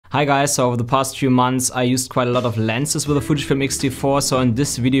Hi guys, so over the past few months I used quite a lot of lenses with the Fujifilm X-T4, so in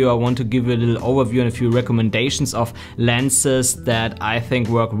this video I want to give you a little overview and a few recommendations of lenses that I think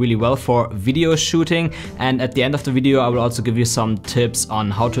work really well for video shooting, and at the end of the video I will also give you some tips on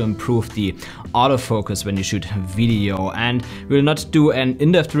how to improve the autofocus when you shoot video. And we'll not do an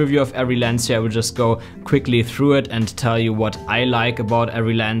in-depth review of every lens here, I will just go quickly through it and tell you what I like about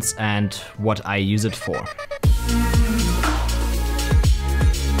every lens and what I use it for.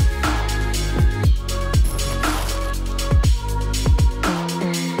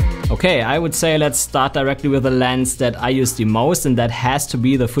 Okay, I would say let's start directly with the lens that I use the most, and that has to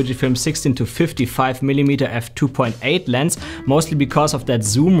be the Fujifilm 16 to 55mm f2.8 lens, mostly because of that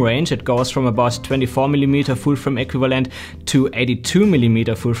zoom range. It goes from about 24mm full frame equivalent to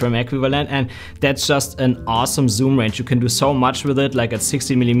 82mm full frame equivalent, and that's just an awesome zoom range. You can do so much with it. Like at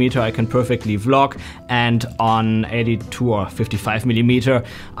 60mm I can perfectly vlog, and on 82 or 55mm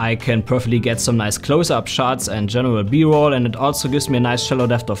I can perfectly get some nice close-up shots and general b-roll, and it also gives me a nice shallow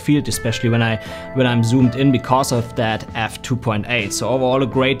depth of field, especially when I'm zoomed in because of that f2.8. So overall a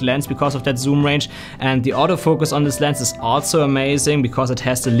great lens because of that zoom range, and the autofocus on this lens is also amazing because it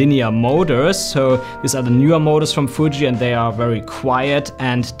has the linear motors. So these are the newer motors from Fuji, and they are very quiet,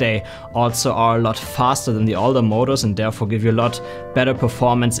 and they also are a lot faster than the older motors and therefore give you a lot better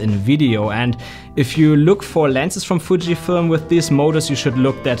performance in video. And if you look for lenses from Fujifilm with these motors, you should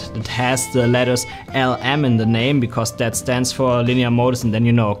look that it has the letters LM in the name, because that stands for linear motors, and then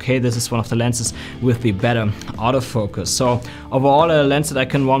you know, okay, this is one of the lenses with the better autofocus. So overall a lens that I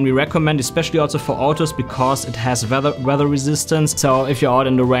can warmly recommend, especially also for autos, because it has weather resistance. So if you're out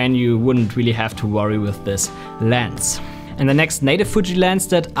in the rain, you wouldn't really have to worry with this lens. And the next native Fuji lens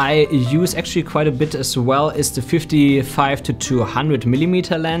that I use actually quite a bit as well is the 55 to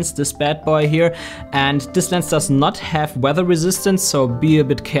 200mm lens, this bad boy here. And this lens does not have weather resistance, so be a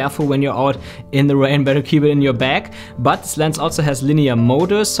bit careful when you're out in the rain, better keep it in your bag. But this lens also has linear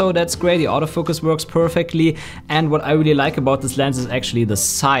motors, so that's great, the autofocus works perfectly. And what I really like about this lens is actually the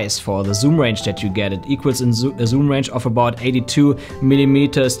size for the zoom range that you get. It equals in a zoom range of about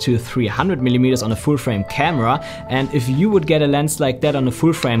 82mm to 300mm on a full frame camera, and if you would get a lens like that on a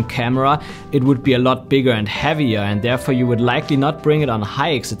full frame camera, it would be a lot bigger and heavier, and therefore you would likely not bring it on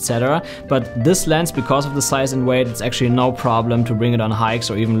hikes, etc. But this lens, because of the size and weight, it's actually no problem to bring it on hikes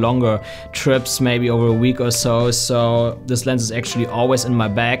or even longer trips, maybe over a week or so. So this lens is actually always in my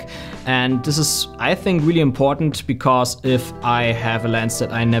bag, and this is, I think, really important, because if I have a lens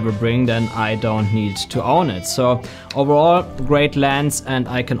that I never bring, then I don't need to own it. So overall, great lens, and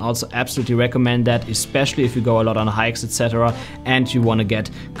I can also absolutely recommend that, especially if you go a lot on hikes, etc., and you want to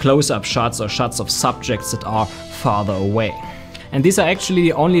get close-up shots or shots of subjects that are farther away. And these are actually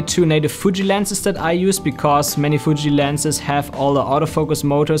the only two native Fuji lenses that I use, because many Fuji lenses have all the autofocus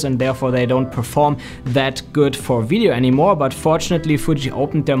motors and therefore they don't perform that good for video anymore. But fortunately Fuji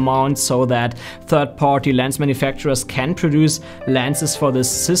opened their mount so that third-party lens manufacturers can produce lenses for this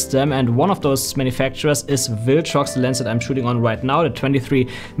system, and one of those manufacturers is Viltrox, the lens that I'm shooting on right now, the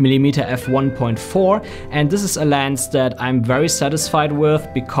 23mm f1.4. And this is a lens that I'm very satisfied with,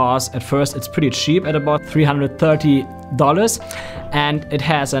 because at first it's pretty cheap at about $330, and it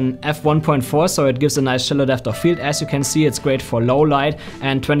has an f1.4, so it gives a nice shallow depth of field. As you can see, it's great for low light,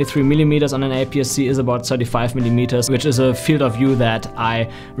 and 23mm on an APS-C is about 35mm, which is a field of view that I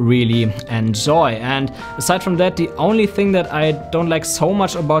really enjoy. And aside from that, the only thing that I don't like so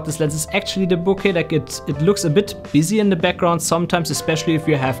much about this lens is actually the bokeh. Like it looks a bit busy in the background sometimes, especially if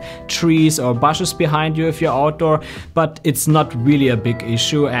you have trees or bushes behind you if you're outdoor, but it's not really a big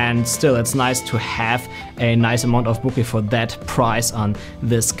issue, and still it's nice to have a nice amount of bokeh for that price on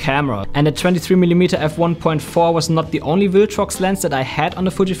this camera. And the 23mm f1.4 was not the only Viltrox lens that I had on the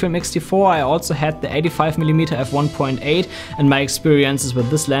Fujifilm X-T4. I also had the 85mm f1.8, and my experiences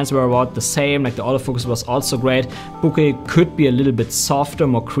with this lens were about the same. Like the autofocus was also great. Bokeh could be a little bit softer,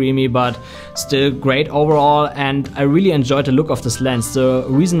 more creamy, but still great overall, and I really enjoyed the look of this lens. The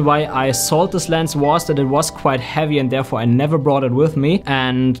reason why I sold this lens was that it was quite heavy, and therefore I never brought it with me,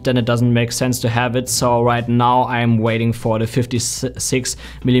 and then it doesn't make sense to have it. So right now I'm waiting for the 56mm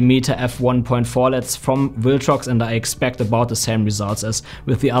f1.4 lens from Viltrox, and I expect about the same results as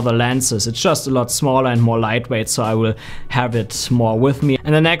with the other lenses. It's just a lot smaller and more lightweight, so I will have it more with me.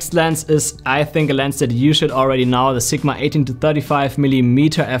 And the next lens is, I think, a lens that you should already know, the Sigma 18 to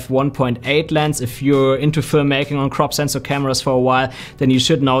 35mm f1.8 lens. If you're into filmmaking on crop sensor cameras for a while, then you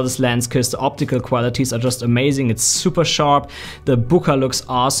should know this lens, because the optical qualities are just amazing. It's super sharp, the bokeh looks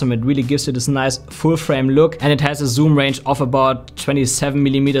awesome, it really gives you this nice full frame look, and it has a zoom range of about about 27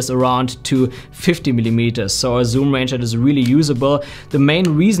 millimeters around to 50 millimeters. So a zoom range that is really usable. The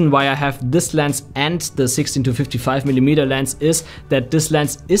main reason why I have this lens and the 16 to 55 millimeter lens is that this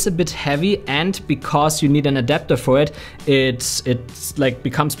lens is a bit heavy, and because you need an adapter for it, it's like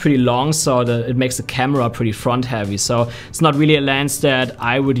becomes pretty long, so it makes the camera pretty front heavy. So it's not really a lens that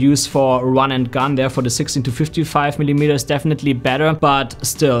I would use for run and gun. Therefore the 16 to 55 millimeters definitely better, but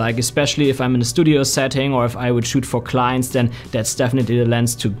still, like especially if I'm in a studio setting or if I would shoot for clients, then that's definitely the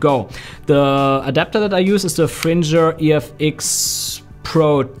lens to go. The adapter that I use is the Fringer EFX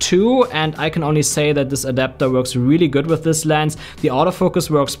Pro 2, and I can only say that this adapter works really good with this lens. The autofocus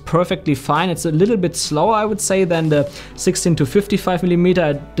works perfectly fine. It's a little bit slower, I would say, than the 16 to 55 millimeter.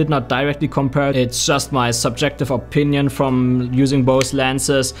 I did not directly compare. It's just my subjective opinion from using both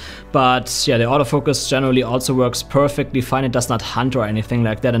lenses. But yeah, the autofocus generally also works perfectly fine. It does not hunt or anything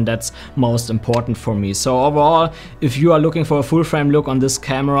like that, and that's most important for me. So overall, if you are looking for a full frame look on this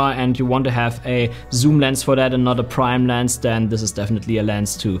camera and you want to have a zoom lens for that and not a prime lens, then this is definitely a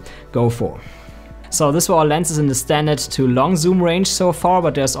lens to go for. So this were all lenses in the standard to long zoom range so far,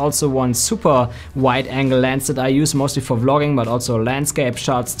 but there's also one super wide angle lens that I use mostly for vlogging, but also landscape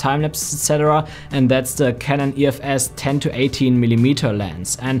shots, time lapses, etc. And that's the Canon EFS 10 to 18 millimeter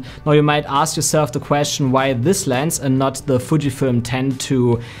lens. And now you might ask yourself the question, why this lens and not the Fujifilm 10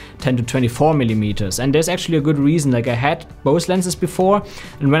 to 24 millimeters? And there's actually a good reason. Like, I had both lenses before,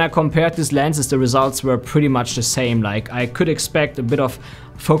 and when I compared these lenses, the results were pretty much the same. Like, I could expect a bit of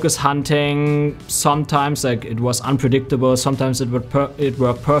focus hunting sometimes, like it was unpredictable. Sometimes it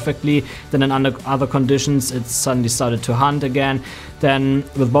worked perfectly, then in other conditions it suddenly started to hunt again. Then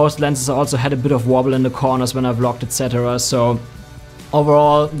with both lenses I also had a bit of wobble in the corners when I vlogged, etc. So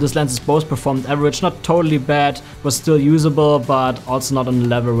overall, this lenses both performed average, not totally bad, was still usable, but also not on the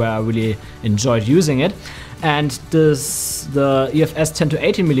level where I really enjoyed using it. And the EFS 10 to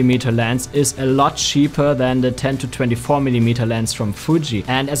 18 millimeter lens is a lot cheaper than the 10 to 24 millimeter lens from Fuji.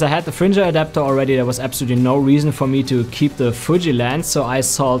 And as I had the Fringer adapter already, there was absolutely no reason for me to keep the Fuji lens, so I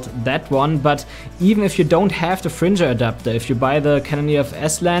sold that one. But even if you don't have the Fringer adapter, if you buy the Canon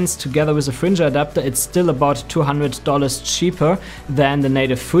EFS lens together with the Fringer adapter, it's still about $200 cheaper than the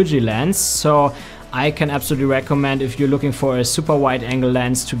native Fuji lens. So I can absolutely recommend, if you're looking for a super wide angle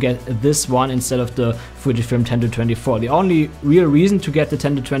lens, to get this one instead of the Fujifilm 10 to 24. The only real reason to get the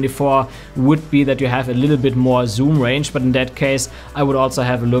 10 to 24 would be that you have a little bit more zoom range, but in that case I would also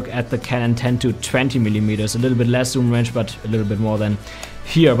have a look at the Canon 10 to 20 millimeters. A little bit less zoom range, but a little bit more than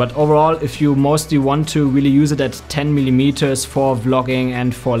here. But overall, if you mostly want to really use it at 10 millimeters for vlogging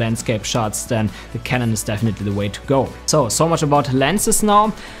and for landscape shots, then the Canon is definitely the way to go. So much about lenses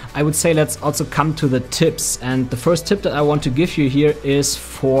now. I would say let's also come to the tips. And the first tip that I want to give you here is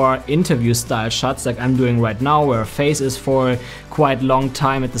for interview style shots like I'm doing right now, where a face is for a quite long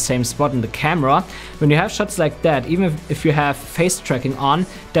time at the same spot in the camera. When you have shots like that, even if you have face tracking on,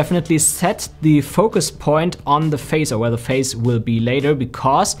 definitely set the focus point on the face, or where the face will be later,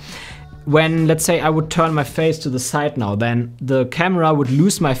 because when, let's say, I would turn my face to the side now, then the camera would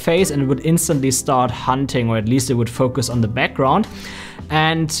lose my face and it would instantly start hunting, or at least it would focus on the background.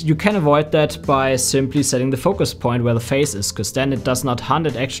 And you can avoid that by simply setting the focus point where the face is, because then it does not hunt,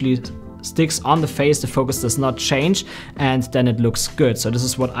 it actually sticks on the face, the focus does not change, and then it looks good. So this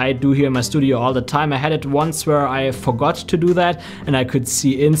is what I do here in my studio all the time. I had it once where I forgot to do that, and I could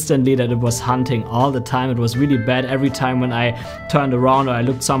see instantly that it was hunting all the time. It was really bad. Every time when I turned around or I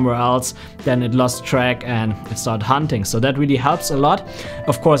looked somewhere else, then it lost track and it started hunting. So that really helps a lot.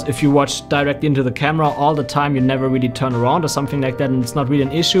 Of course, if you watch directly into the camera all the time, you never really turn around or something like that, and it's not really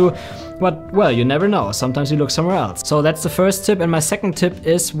an issue. But well, you never know. Sometimes you look somewhere else. So that's the first tip. And my second tip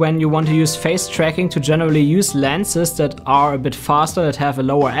is, when you want to use face tracking, to generally use lenses that are a bit faster, that have a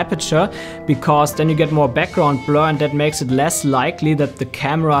lower aperture, because then you get more background blur, and that makes it less likely that the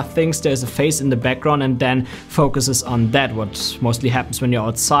camera thinks there's a face in the background and then focuses on that. What mostly happens when you're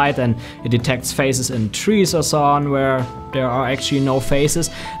outside and it detects faces in trees or so on, where there are actually no faces.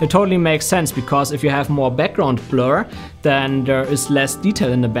 It totally makes sense, because if you have more background blur, then there is less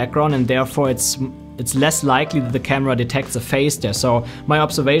detail in the background, and therefore it's less likely that the camera detects a face there. So my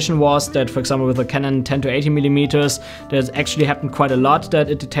observation was that, for example, with the Canon 10 to 80 millimeters, there's actually happened quite a lot that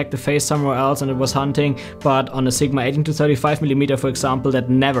it detected a face somewhere else and it was hunting. But on a Sigma 18 to 35 millimeter, for example,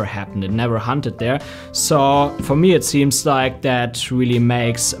 that never happened. It never hunted there. So for me, it seems like that really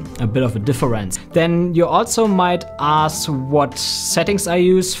makes a bit of a difference. Then you also might ask what settings I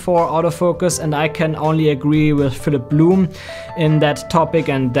use for autofocus, and I can only agree with Philip Bloom in that topic,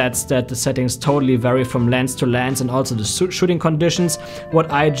 and that's that the settings totally vary from lens to lens and also the shooting conditions.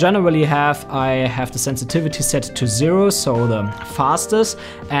 What I generally have, I have the sensitivity set to 0, so the fastest,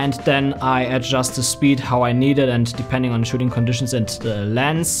 and then I adjust the speed how I need it and depending on shooting conditions and the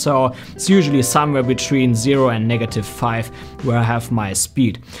lens. So it's usually somewhere between 0 and -5 where I have my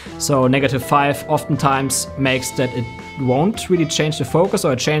speed. So -5 oftentimes makes that it won't really change the focus,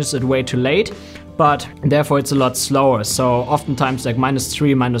 or it changes it way too late, but therefore it's a lot slower. So oftentimes like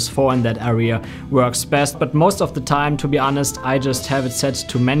 -3, -4 in that area works best. But most of the time, to be honest, I just have it set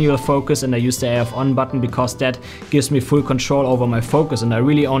to manual focus and I use the AF on button because that gives me full control over my focus. And I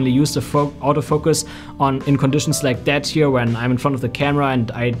really only use the autofocus in conditions like that here when I'm in front of the camera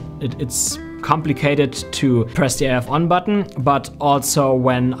and it's complicated to press the AF on button, but also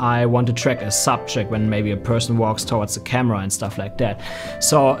when I want to track a subject, when maybe a person walks towards the camera and stuff like that.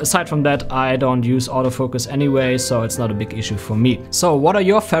 So aside from that, I don't use autofocus anyway, so it's not a big issue for me. So what are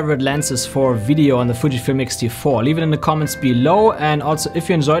your favorite lenses for video on the Fujifilm X-T4? Leave it in the comments below, and also if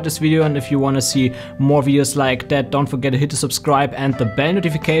you enjoyed this video and if you want to see more videos like that, don't forget to hit the subscribe and the bell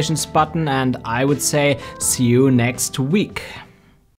notifications button, and I would say see you next week.